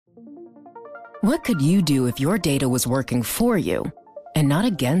What could you do if your data was working for you and not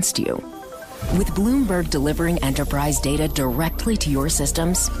against you? With Bloomberg delivering enterprise data directly to your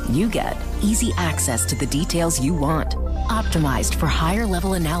systems, you get easy access to the details you want, optimized for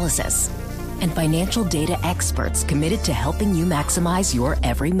higher-level analysis, and financial data experts committed to helping you maximize your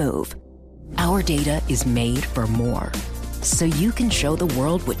every move. Our data is made for more, so you can show the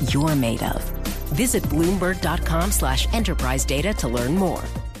world what you're made of. Visit Bloomberg.com/enterprise data to learn more.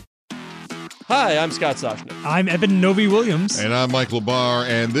 Hi, I'm Scott Soshnick. I'm Eben Novi-Williams. And I'm Mike Labar,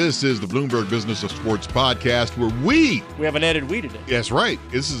 and this is the Bloomberg Business of Sports podcast, where we have an added we today. That's right.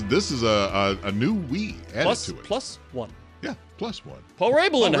 This is a new we added to it. Plus one. Yeah, plus one. Paul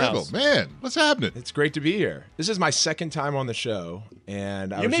Rabil in the house. Man, what's happening? It's great to be here. This is my second time on the show,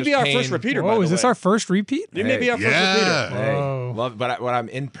 and you may be our first repeater. Whoa, is this our first repeat? You may be our first repeater. Whoa. Well, but when I'm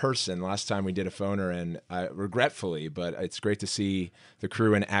in person, last time we did a phoner, and regretfully, but it's great to see the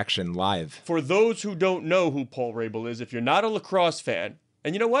crew in action live. For those who don't know who Paul Rabil is, if you're not a Lacrosse fan,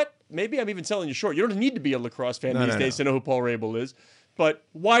 and you know what? Maybe I'm even selling you short. You don't need to be a Lacrosse fan these days to know who Paul Rabil is. But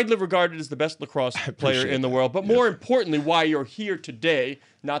widely regarded as the best lacrosse player in the world. But more importantly, why you're here today,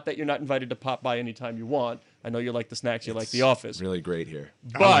 not that you're not invited to pop by anytime you want. I know you like the snacks, you like the office. Really great here.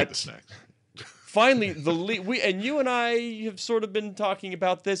 But I like the snacks. Finally, and you and I have sort of been talking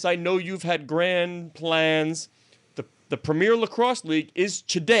about this. I know you've had grand plans. The Premier Lacrosse League is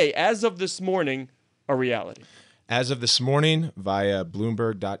today, as of this morning, a reality. As of this morning, via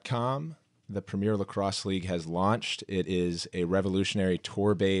Bloomberg.com, the Premier Lacrosse League has launched. It is a revolutionary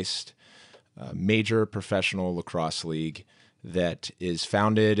tour-based major professional lacrosse league that is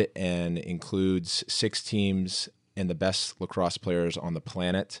founded and includes 6 teams and the best lacrosse players on the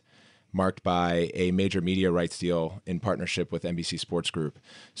planet, marked by a major media rights deal in partnership with NBC Sports Group.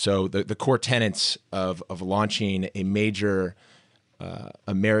 So the core tenets of launching a major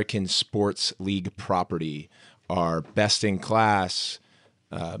American sports league property are best in class,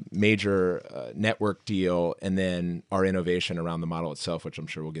 major network deal, and then our innovation around the model itself, which I'm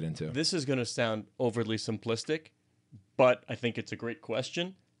sure we'll get into. This is going to sound overly simplistic, but I think it's a great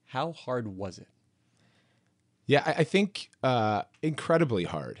question. How hard was it? Yeah, I think incredibly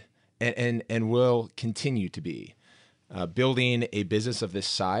hard, and will continue to be. Building a business of this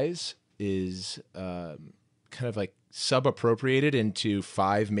size is kind of like sub-appropriated into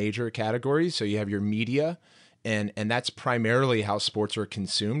 5 major categories. So you have your media, and that's primarily how sports are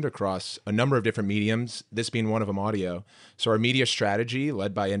consumed across a number of different mediums, this being one of them, audio. So our media strategy,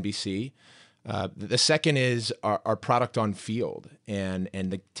 led by NBC. The second is our product on field and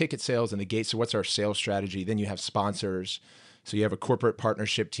the ticket sales and the gate. So what's our sales strategy? Then you have sponsors. So you have a corporate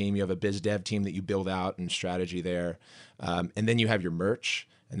partnership team. You have a biz dev team that you build out and strategy there. And then you have your merch.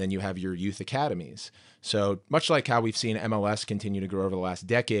 And then you have your youth academies. So much like how we've seen MLS continue to grow over the last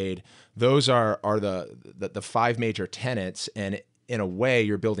decade, those are the 5 major tenets. And in a way,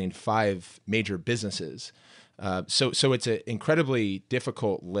 you're building 5 major businesses. So it's an incredibly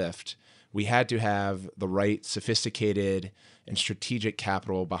difficult lift. We had to have the right sophisticated and strategic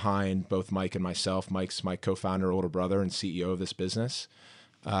capital behind both Mike and myself. Mike's my co-founder, older brother, and CEO of this business.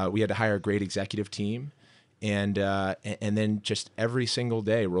 We had to hire a great executive team. And then just every single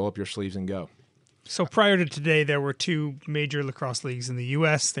day, roll up your sleeves and go. So prior to today, there were 2 major lacrosse leagues in the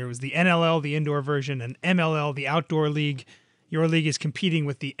U.S. There was the NLL, the indoor version, and MLL, the outdoor league. Your league is competing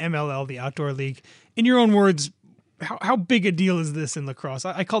with the MLL, the outdoor league. In your own words, how big a deal is this in lacrosse?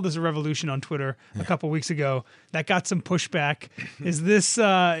 I called this a revolution on Twitter a couple weeks ago. That got some pushback. Is this?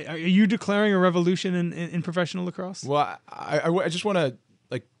 Are you declaring a revolution in professional lacrosse? Well, I just want to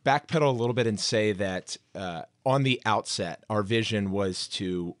backpedal a little bit and say that on the outset, our vision was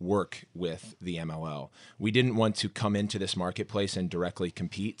to work with the MLL. We didn't want to come into this marketplace and directly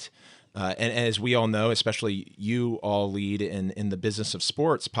compete. And as we all know, especially you all lead in the Business of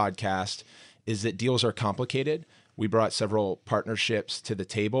Sports podcast, is that deals are complicated. We brought several partnerships to the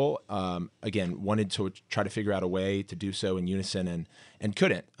table. Again, wanted to try to figure out a way to do so in unison and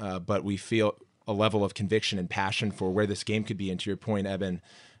couldn't. But we feel a level of conviction and passion for where this game could be. And to your point, Eben,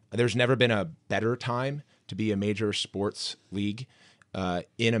 there's never been a better time to be a major sports league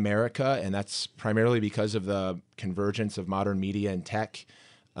in America. And that's primarily because of the convergence of modern media and tech,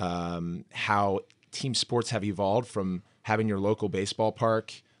 how team sports have evolved from having your local baseball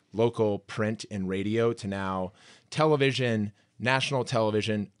park, local print and radio, to now television, national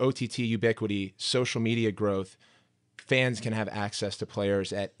television, OTT ubiquity, social media growth. Fans can have access to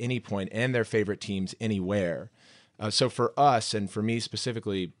players at any point and their favorite teams anywhere. So for us, and for me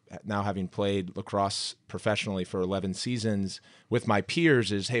specifically, now having played lacrosse professionally for 11 seasons with my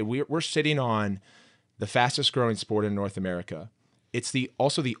peers, is, hey, we're sitting on the fastest growing sport in North America. It's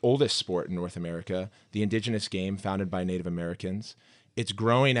also the oldest sport in North America, the indigenous game founded by Native Americans. It's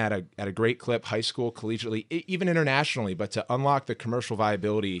growing at a great clip, high school, collegiately, even internationally. But to unlock the commercial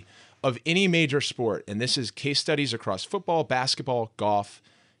viability of any major sport, and this is case studies across football, basketball, golf,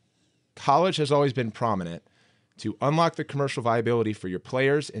 college has always been prominent. To unlock the commercial viability for your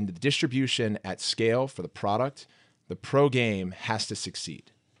players and the distribution at scale for the product, the pro game has to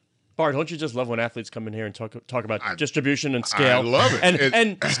succeed. Bart, don't you just love when athletes come in here and talk about distribution and scale? I love it.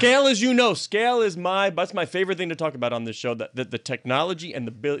 And scale, as you know, that's my favorite thing to talk about on this show, that the technology and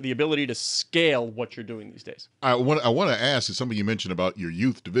the ability to scale what you're doing these days. I want to ask something you mentioned about your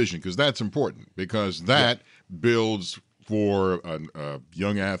youth division, because that's important, because that builds for a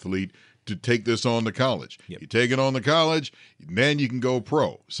young athlete to take this on to college. Yep. You take it on to college, then you can go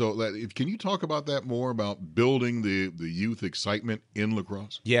pro. So can you talk about that more, about building the youth excitement in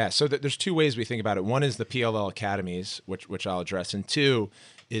lacrosse? Yeah, so there's two ways we think about it. One is the PLL academies, which I'll address, and two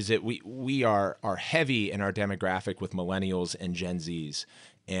is that we are heavy in our demographic with millennials and Gen Zs,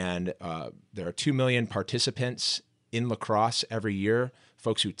 and there are 2 million participants in lacrosse every year,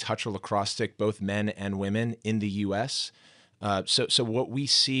 folks who touch a lacrosse stick, both men and women in the U.S. So what we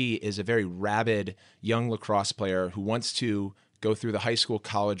see is a very rabid young lacrosse player who wants to go through the high school,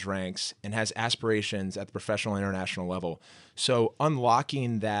 college ranks and has aspirations at the professional international level. So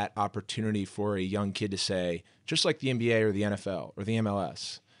unlocking that opportunity for a young kid to say, just like the NBA or the NFL or the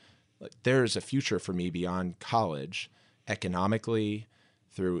MLS, there's a future for me beyond college, economically,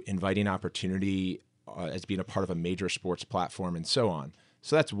 through inviting opportunity as being a part of a major sports platform and so on.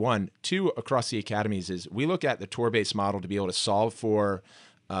 So that's one. Two, across the academies is we look at the tour-based model to be able to solve for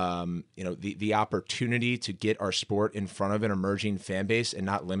the opportunity to get our sport in front of an emerging fan base and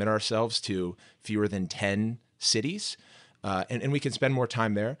not limit ourselves to fewer than 10 cities. And we can spend more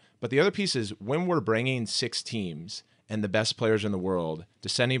time there. But the other piece is when we're bringing 6 teams and the best players in the world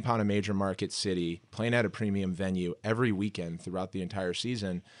descending upon a major market city, playing at a premium venue every weekend throughout the entire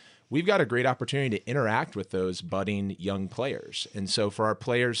season, we've got a great opportunity to interact with those budding young players. And so for our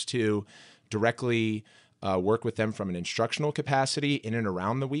players to directly work with them from an instructional capacity in and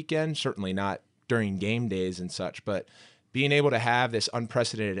around the weekend, certainly not during game days and such, but being able to have this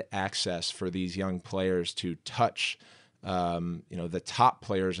unprecedented access for these young players to touch the top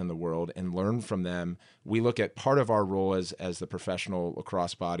players in the world and learn from them. We look at part of our role as the professional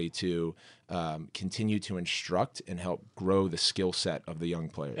lacrosse body to continue to instruct and help grow the skill set of the young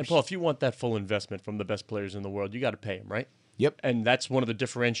players. And Paul, if you want that full investment from the best players in the world, you got to pay them, right? Yep. And that's one of the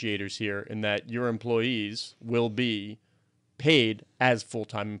differentiators here, in that your employees will be paid as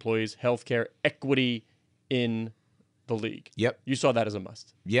full-time employees, healthcare, equity in the league. Yep. You saw that as a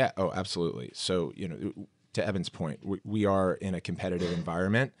must. Yeah. Oh, absolutely. So, to Evan's point, we are in a competitive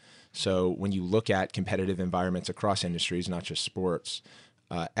environment. So when you look at competitive environments across industries, not just sports,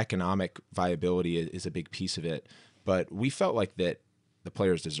 economic viability is a big piece of it. But we felt like that the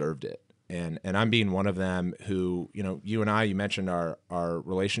players deserved it. And I'm being one of them who, you and I, you mentioned our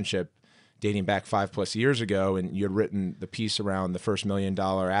relationship dating back 5+ years ago, and you had written the piece around the first $1 million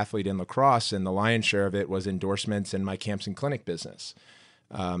athlete in lacrosse, and the lion's share of it was endorsements in my camps and clinic business.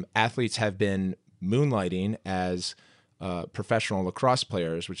 Athletes have been moonlighting as professional lacrosse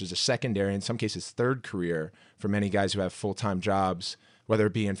players, which is a secondary, in some cases third career for many guys who have full-time jobs, whether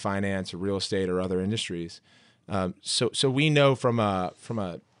it be in finance or real estate or other industries. So we know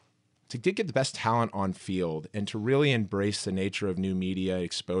to get the best talent on field and to really embrace the nature of new media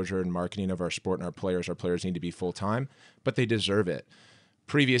exposure and marketing of our sport and our players need to be full-time, but they deserve it.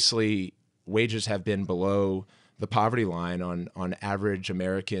 Previously, wages have been below the poverty line on average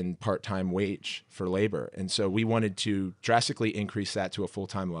American part-time wage for labor. And so we wanted to drastically increase that to a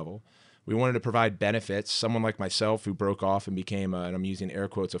full-time level. We wanted to provide benefits. Someone like myself who broke off and became, and I'm using air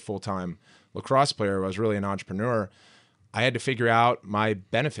quotes, a full-time lacrosse player, I was really an entrepreneur. I had to figure out my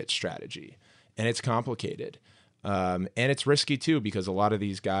benefit strategy, and it's complicated. And it's risky too, because a lot of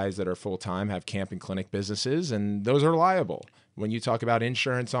these guys that are full-time have camp and clinic businesses, and those are liable when you talk about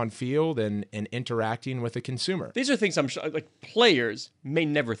insurance on field and interacting with a consumer. These are things I'm sure players may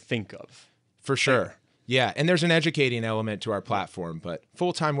never think of. For sure. Yeah, and there's an educating element to our platform, but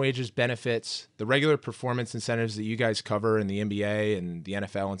full-time wages, benefits, the regular performance incentives that you guys cover in the NBA and the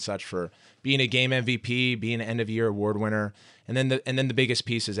NFL and such for being a game MVP, being an end-of-year award winner, and then the biggest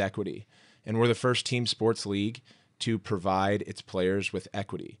piece is equity. And we're the first team sports league to provide its players with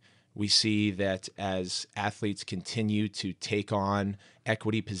equity. We see that as athletes continue to take on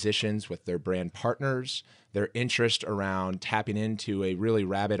equity positions with their brand partners, their interest around tapping into a really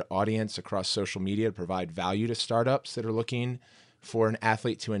rabid audience across social media to provide value to startups that are looking for an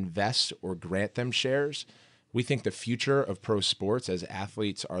athlete to invest or grant them shares, We think the future of pro sports, as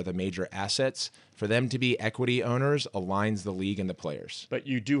athletes are the major assets, for them to be equity owners aligns the league and the players. But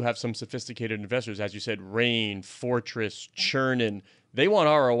you do have some sophisticated investors, as you said, Rain, Fortress, Chernin. They want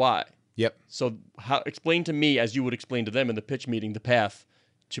ROI. Yep. So explain to me, as you would explain to them in the pitch meeting, the path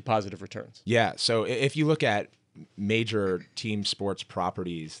to positive returns. Yeah. So if you look at major team sports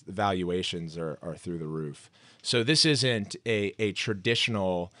properties, the valuations are through the roof. So this isn't a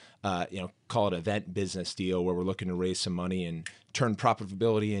traditional, call it event business deal where we're looking to raise some money and turn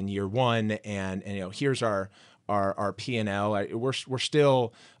profitability in year one. And here's our P&L. We're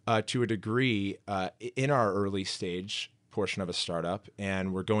still, to a degree, in our early stage portion of a startup,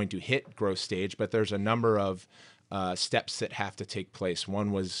 and we're going to hit growth stage, but there's a number of steps that have to take place.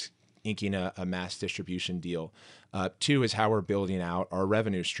 One was inking a mass distribution deal. Two is how we're building out our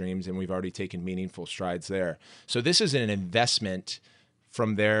revenue streams, and we've already taken meaningful strides there. So this is an investment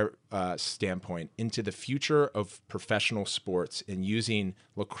from their standpoint into the future of professional sports and using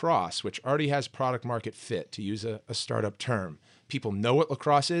lacrosse, which already has product market fit, to use a startup term. People know what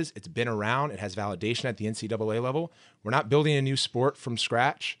lacrosse is. It's been around. It has validation at the NCAA level. We're not building a new sport from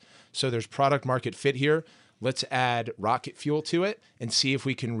scratch. So there's product market fit here. Let's add rocket fuel to it and see if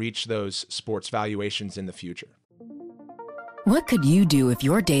we can reach those sports valuations in the future. What could you do if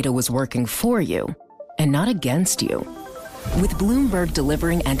your data was working for you and not against you? With Bloomberg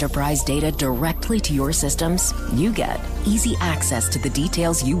delivering enterprise data directly to your systems, you get easy access to the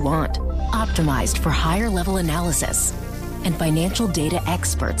details you want, optimized for higher level analysis, and financial data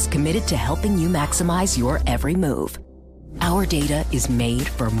experts committed to helping you maximize your every move. Our data is made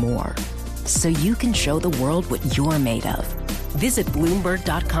for more, so you can show the world what you're made of. Visit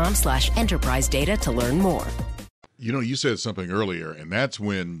Bloomberg.com/enterprise data to learn more. You said something earlier, and that's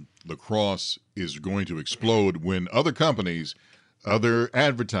when lacrosse is going to explode, when other companies, other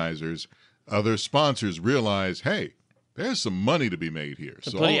advertisers, other sponsors realize, hey, there's some money to be made here.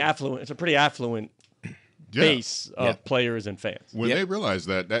 It's a pretty affluent base of players and fans. When they realize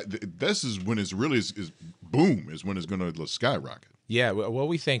that this is when it's really is boom, is when it's going to skyrocket. Yeah, well,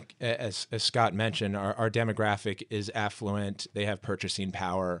 we think, as Scott mentioned, our demographic is affluent. They have purchasing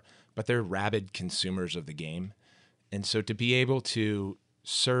power, but they're rabid consumers of the game. And so to be able to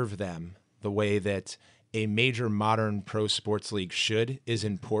serve them the way that a major modern pro sports league should is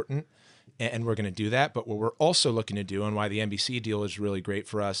important, and we're going to do that. But what we're also looking to do, and why the NBC deal is really great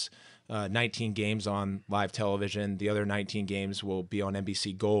for us, 19 games on live television. The other 19 games will be on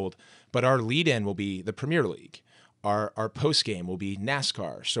NBC Gold. But our lead-in will be the Premier League. Our post-game will be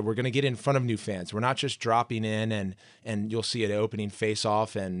NASCAR. So we're going to get in front of new fans. We're not just dropping in and you'll see an opening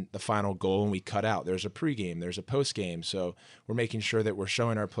face-off and the final goal and we cut out. There's a pregame. There's a post-game. So we're making sure that we're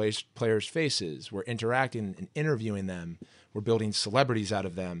showing our players' faces. We're interacting and interviewing them. We're building celebrities out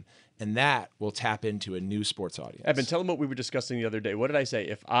of them. And that will tap into a new sports audience. Evan, tell them what we were discussing the other day. What did I say?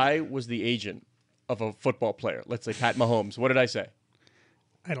 If I was the agent of a football player, let's say Pat Mahomes, what did I say?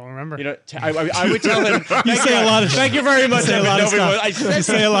 I don't remember. I would tell him. You say a lot of stuff. Thank you very much. You say a lot of stuff. You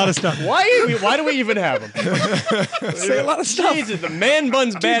say a lot of stuff. Why do we even have him? Say a lot of stuff. Jesus, the man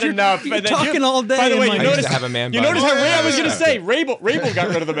bun's bad enough. You're talking all day. By the way, I used to have a man bun. You notice how I was going to say Rabil got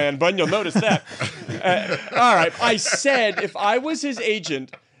rid of the man bun. You'll notice that. All right. I said if I was his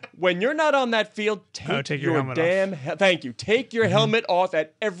agent, when you're not on that field, take your helmet off. Thank you. Take your helmet off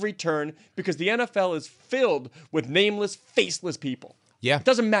at every turn, because the NFL is filled with nameless, faceless people. Yeah. It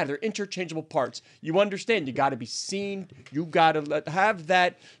doesn't matter. They're interchangeable parts. You understand. You got to be seen. You got to have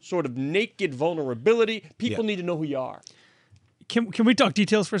that sort of naked vulnerability. People need to know who you are. Can we talk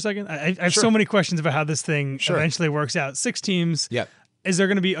details for a second? I have so many questions about how this thing eventually works out. 6 teams. Yeah. Is there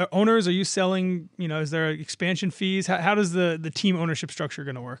going to be owners? Are you selling, is there expansion fees? How does the team ownership structure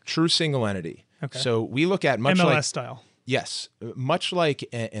going to work? True single entity. Okay. So we look at much MLS like style. Yes, much like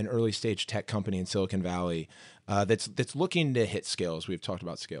an early stage tech company in Silicon Valley that's looking to hit scale, as we've talked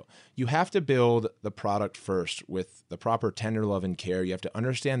about scale. You have to build the product first with the proper tender love and care. You have to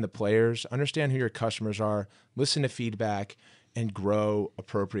understand the players, understand who your customers are, listen to feedback, and grow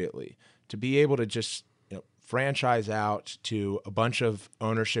appropriately. To be able to just franchise out to a bunch of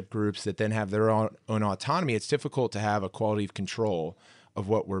ownership groups that then have their own autonomy, it's difficult to have a quality of control of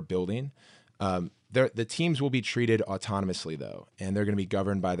what we're building. The teams will be treated autonomously, though, and they're going to be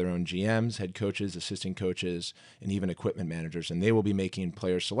governed by their own GMs, head coaches, assistant coaches, and even equipment managers, and they will be making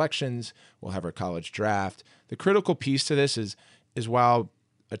player selections. We'll have our college draft. The critical piece to this is while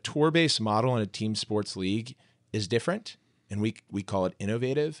a tour-based model in a team sports league is different, and we call it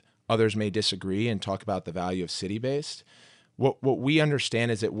innovative, others may disagree and talk about the value of city-based. What we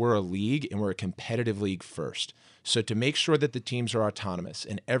understand is that we're a league and we're a competitive league first. So to make sure that the teams are autonomous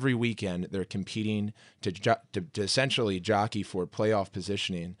and every weekend they're competing to essentially jockey for playoff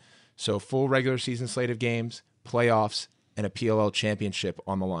positioning. So full regular season slate of games, playoffs, and a PLL championship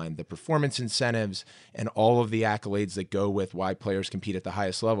on the line. The performance incentives and all of the accolades that go with why players compete at the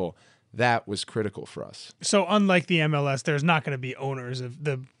highest level, that was critical for us. So unlike the MLS, there's not going to be owners of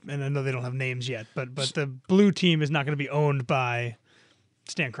and I know they don't have names yet, but the blue team is not going to be owned by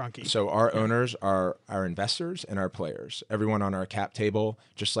Stan Kroenke. So our owners are our investors and our players, everyone on our cap table,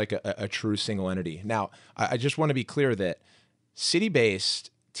 just like a true single entity. Now, I just want to be clear that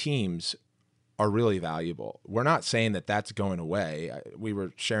city-based teams are really valuable. We're not saying that that's going away. We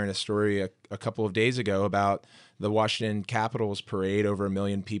were sharing a story a couple of days ago about the Washington Capitals parade, over 1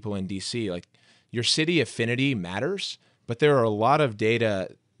 million people in DC. Like, your city affinity matters, but there are a lot of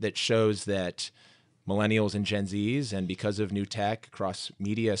data that shows that millennials and Gen Zs, and because of new tech across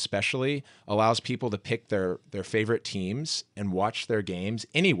media especially, allows people to pick their favorite teams and watch their games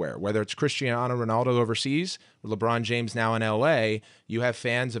anywhere, whether it's Cristiano Ronaldo overseas or LeBron James now in LA. You have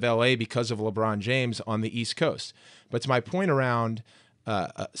fans of LA because of LeBron James on the East Coast. But to my point around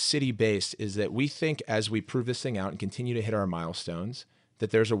city-based is that we think as we prove this thing out and continue to hit our milestones, that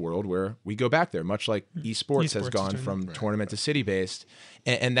there's a world where we go back there, much like esports has gone from tournament to city-based.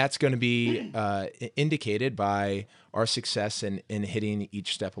 And that's going to be indicated by our success in hitting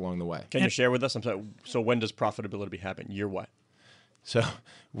each step along the way. Can you share with us? So when does profitability happen? Year what? So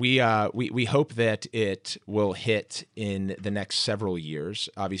we hope that it will hit in the next several years.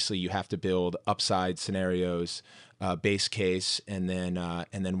 Obviously, you have to build upside scenarios, base case, and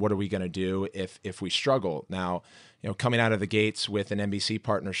then what are we going to do if we struggle? Now, coming out of the gates with an NBC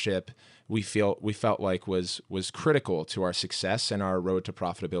partnership, we felt like was critical to our success and our road to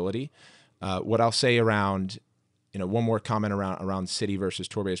profitability. What I'll say around, one more comment around city versus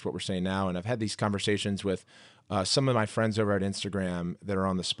tour-based, what we're saying now, and I've had these conversations with some of my friends over at Instagram that are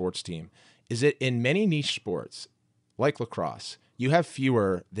on the sports team, is that in many niche sports, like lacrosse, you have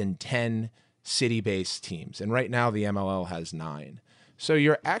fewer than 10 city-based teams. And right now the MLL has 9. So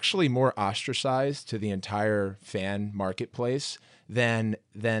you're actually more ostracized to the entire fan marketplace than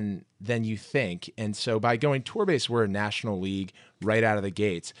you think. And so by going tour-based, we're a national league right out of the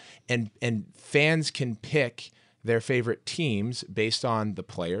gates. And fans can pick their favorite teams based on the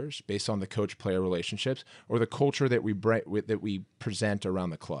players, based on the coach-player relationships, or the culture that we present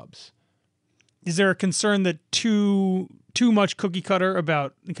around the clubs. Is there a concern that too much cookie cutter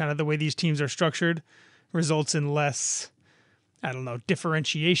about kind of the way these teams are structured results in less, I don't know,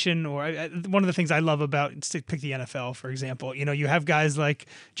 differentiation? Or one of the things I love about, to pick the NFL, for example, you have guys like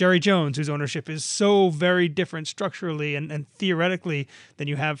Jerry Jones, whose ownership is so very different structurally and theoretically than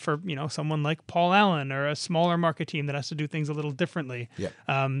you have for, someone like Paul Allen or a smaller market team that has to do things a little differently.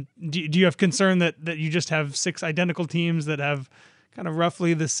 Yeah. Do you have concern that you just have 6 identical teams that have kind of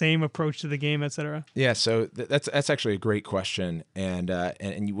roughly the same approach to the game, et cetera? Yeah, so that's actually a great question, and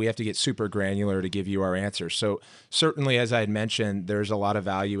we have to get super granular to give you our answer. So certainly, as I had mentioned, there's a lot of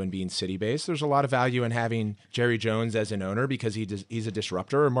value in being city-based. There's a lot of value in having Jerry Jones as an owner because he's a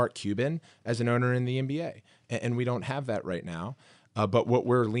disruptor, or Mark Cuban as an owner in the NBA, and we don't have that right now. But what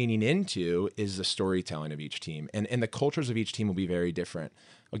we're leaning into is the storytelling of each team, and the cultures of each team will be very different.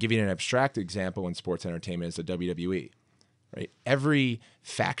 I'll give you an abstract example in sports entertainment is the WWE. Right. Every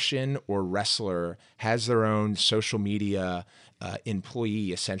faction or wrestler has their own social media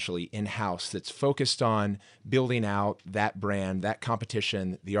employee, essentially in-house, that's focused on building out that brand, that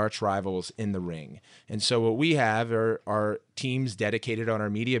competition, the arch rivals in the ring. And so what we have are teams dedicated on our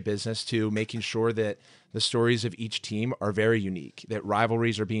media business to making sure that the stories of each team are very unique, that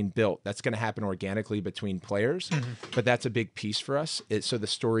rivalries are being built. That's going to happen organically between players, but that's a big piece for us. So the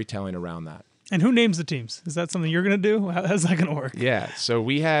storytelling around that. And who names the teams? Is that something you're going to do? How's that going to work? Yeah, so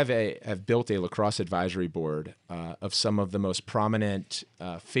we have built a lacrosse advisory board of some of the most prominent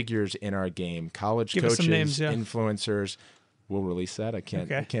figures in our game, college coaches, us some names, yeah. Influencers. We'll release that. I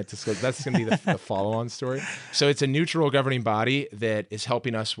can't disclose. That's going to be the follow-on story. So it's a neutral governing body that is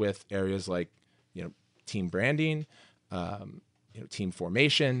helping us with areas like team branding, team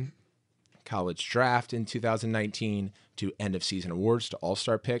formation, college draft in 2019, to end of season awards, to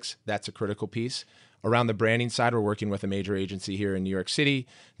all-star picks. That's a critical piece. Around the branding side, we're working with a major agency here in New York City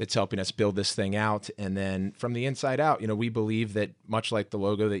that's helping us build this thing out. And then from the inside out, we believe that much like the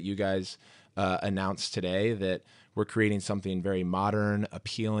logo that you guys announced today, that we're creating something very modern,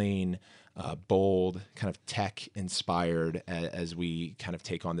 appealing, bold, kind of tech-inspired as we kind of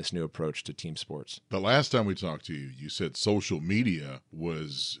take on this new approach to team sports. The last time we talked to you, you said social media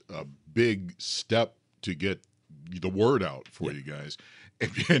was a big step to get the word out for you guys.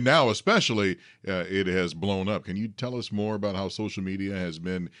 And now especially it has blown up. Can you tell us more about how social media has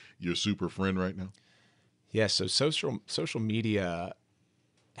been your super friend right now? Yeah, so social media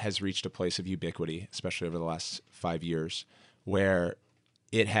has reached a place of ubiquity, especially over the last 5 years, where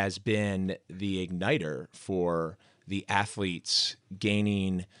it has been the igniter for the athletes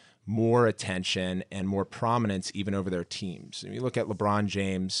gaining more attention and more prominence even over their teams. And you look at LeBron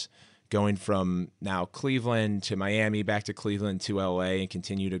James going from now Cleveland to Miami, back to Cleveland to LA, and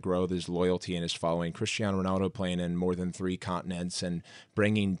continue to grow his loyalty and his following. Cristiano Ronaldo playing in more than 3 continents and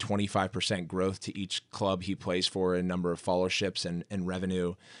bringing 25% growth to each club he plays for in number of followerships and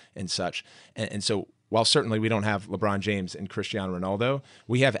revenue and such. And so while certainly we don't have LeBron James and Cristiano Ronaldo,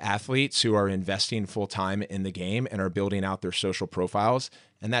 we have athletes who are investing full time in the game and are building out their social profiles.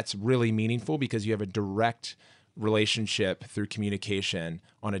 And that's really meaningful because you have a direct relationship through communication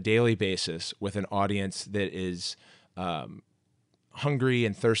on a daily basis with an audience that is hungry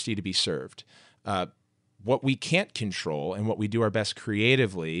and thirsty to be served. What we can't control and what we do our best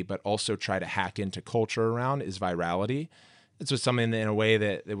creatively, but also try to hack into culture around, is virality. It's just something in a way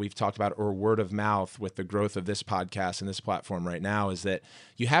that we've talked about, or word of mouth with the growth of this podcast and this platform right now, is that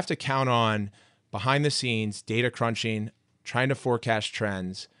you have to count on behind the scenes data crunching, trying to forecast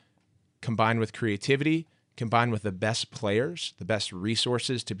trends, combined with creativity, combined with the best players, the best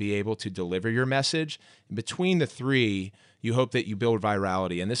resources to be able to deliver your message. And between the three, you hope that you build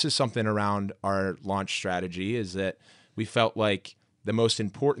virality. And this is something around our launch strategy, is that we felt like the most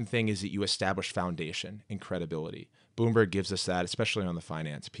important thing is that you establish foundation and credibility. Bloomberg gives us that, especially on the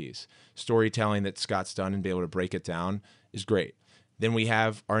finance piece. Storytelling that Scott's done and be able to break it down is great. Then we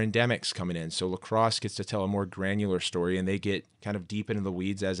have our endemics coming in. So Lacrosse gets to tell a more granular story, and they get kind of deep into the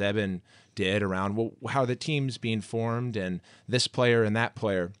weeds, as Eben did, around how the team's being formed and this player and that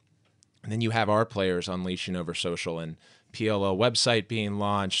player. And then you have our players unleashing over social and PLO website being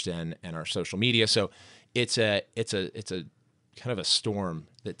launched and our social media. So it's a kind of a storm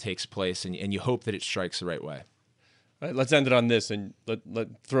that takes place, and you hope that it strikes the right way. All right, let's end it on this, and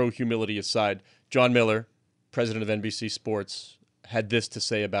let throw humility aside. John Miller, president of NBC Sports, had this to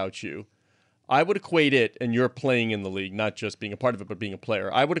say about you. I would equate it, and you're playing in the league, not just being a part of it, but being a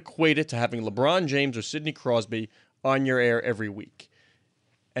player. I would equate it to having LeBron James or Sidney Crosby on your air every week.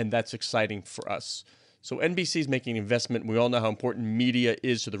 And that's exciting for us. So NBC is making an investment. We all know how important media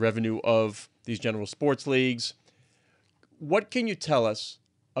is to the revenue of these general sports leagues. What can you tell us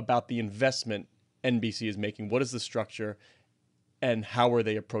about the investment NBC is making? What is the structure, and how are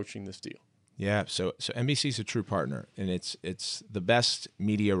they approaching this deal? Yeah, so NBC is a true partner, and it's the best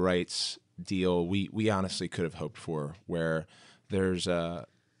media rights deal we honestly could have hoped for, where there's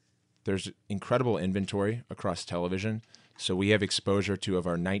incredible inventory across television. So we have exposure to, of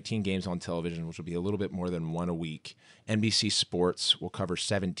our 19 games on television, which will be a little bit more than one a week. NBC Sports will cover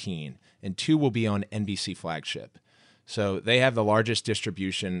 17, and 2 will be on NBC flagship. So they have the largest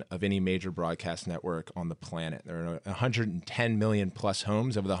distribution of any major broadcast network on the planet. There are 110 million plus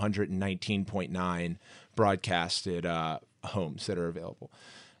homes of the 119.9 broadcasted homes that are available.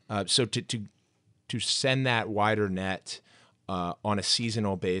 So to send that wider net on a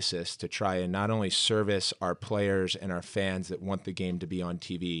seasonal basis to try and not only service our players and our fans that want the game to be on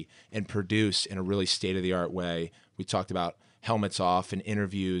TV and produce in a really state-of-the-art way. We talked about helmets off and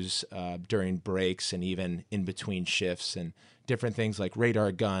interviews during breaks and even in between shifts, and different things like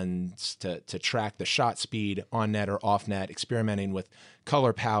radar guns to track the shot speed on net or off net, experimenting with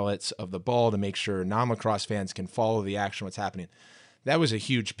color palettes of the ball to make sure non-lacrosse fans can follow the action, what's happening. That was a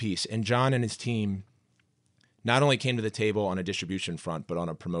huge piece. And John and his team not only came to the table on a distribution front, but on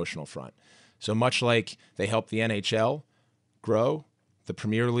a promotional front. So much like they helped the NHL grow, the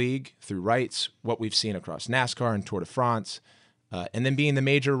Premier League through rights, what we've seen across NASCAR and Tour de France, and then being the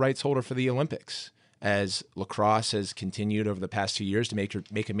major rights holder for the Olympics, as lacrosse has continued over the past 2 years to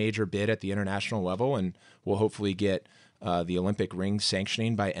make a major bid at the international level, and will hopefully get the Olympic ring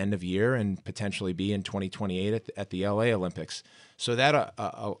sanctioning by end of year and potentially be in 2028 at the LA Olympics. So that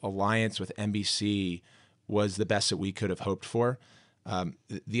alliance with NBC was the best that we could have hoped for.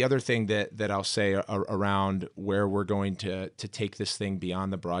 The other thing that I'll say around where we're going to take this thing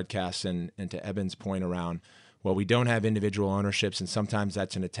beyond the broadcast, and to Eben's point around, well, we don't have individual ownerships, and sometimes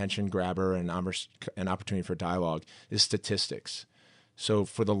that's an attention grabber and an opportunity for dialogue, is statistics. So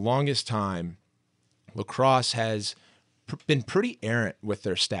for the longest time, lacrosse has been pretty errant with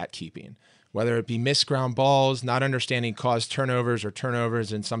their stat keeping, whether it be missed ground balls, not understanding cause turnovers, or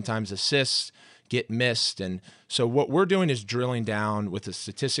turnovers and sometimes assists get missed. And so what we're doing is drilling down with the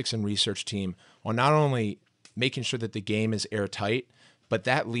statistics and research team on not only making sure that the game is airtight, But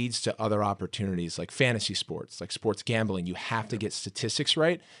that leads to other opportunities like fantasy sports, like sports gambling. You have to get statistics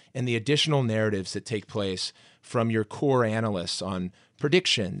right, and the additional narratives that take place from your core analysts on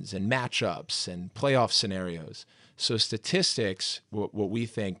predictions and matchups and playoff scenarios. So statistics, what we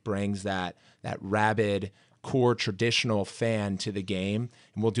think brings that rabid core traditional fan to the game,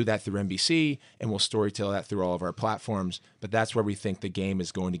 and we'll do that through NBC, and we'll storytell that through all of our platforms. But that's where we think the game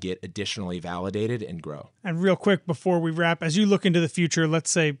is going to get additionally validated and grow. And real quick before we wrap, as you look into the future, let's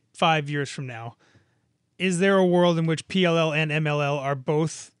say 5 years from now, is there a world in which PLL and MLL are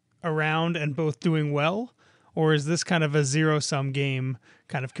both around and both doing well? Or is this kind of a zero-sum game,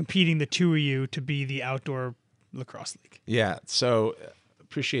 kind of competing the two of you to be the outdoor lacrosse league? Yeah, so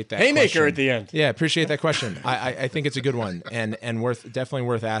appreciate that Haymaker question. at the end. Yeah, appreciate that question. I think it's a good one and definitely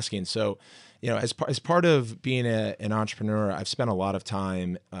worth asking. So, as part of being an entrepreneur, I've spent a lot of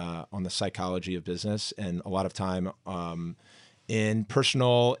time on the psychology of business and a lot of time in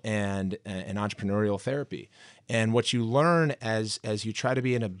personal and entrepreneurial therapy. And what you learn as you try to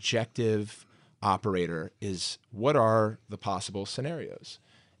be an objective operator is what are the possible scenarios.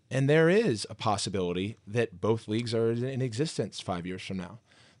 And there is a possibility that both leagues are in existence 5 years from now.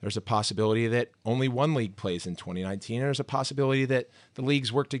 There's a possibility that only one league plays in 2019. There's a possibility that the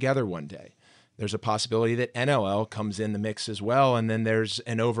leagues work together one day. There's a possibility that NLL comes in the mix as well, and then there's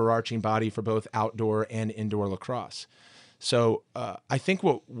an overarching body for both outdoor and indoor lacrosse. So I think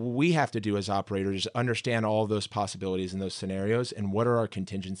what we have to do as operators is understand all of those possibilities and those scenarios and what are our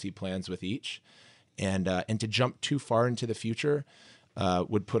contingency plans with each. And to jump too far into the future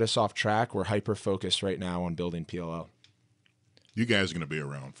would put us off track. We're hyper-focused right now on building PLL. You guys are going to be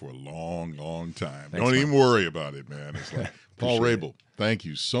around for a long, long time. Thanks, Don't man. even worry about it, man. It's like Paul Rabil, thank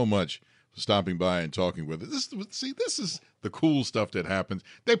you so much for stopping by and talking with us. This is the cool stuff that happens.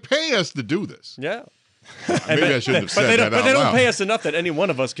 They pay us to do this. Yeah. Maybe I shouldn't have said that out But they don't loud. pay us enough that any one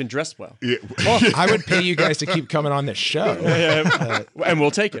of us can dress well. Yeah. Well, I would pay you guys to keep coming on this show. And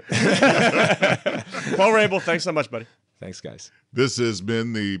we'll take it. Paul Rabil, thanks so much, buddy. Thanks, guys. This has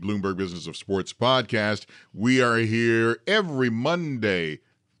been the Bloomberg Business of Sports podcast. We are here every Monday,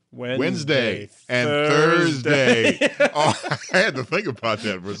 Wednesday, and Thursday. Oh, I had to think about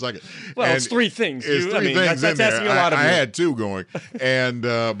that for a second. Well, And it's three things. It's three things that's in asking there. a lot of I you. had two going. And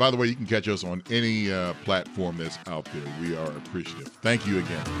by the way, you can catch us on any platform that's out there. We are appreciative. Thank you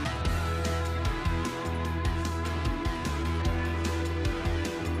again.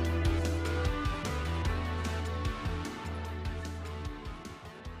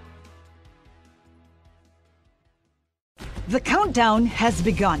 The countdown has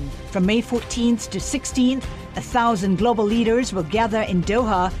begun. From May 14th to 16th, 1,000 global leaders will gather in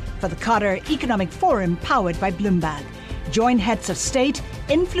Doha for the Qatar Economic Forum powered by Bloomberg. Join heads of state,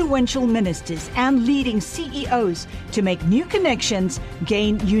 influential ministers, and leading CEOs to make new connections,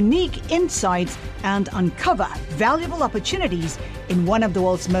 gain unique insights, and uncover valuable opportunities in one of the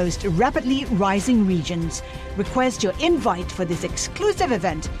world's most rapidly rising regions. Request your invite for this exclusive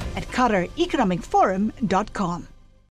event at QatarEconomicForum.com.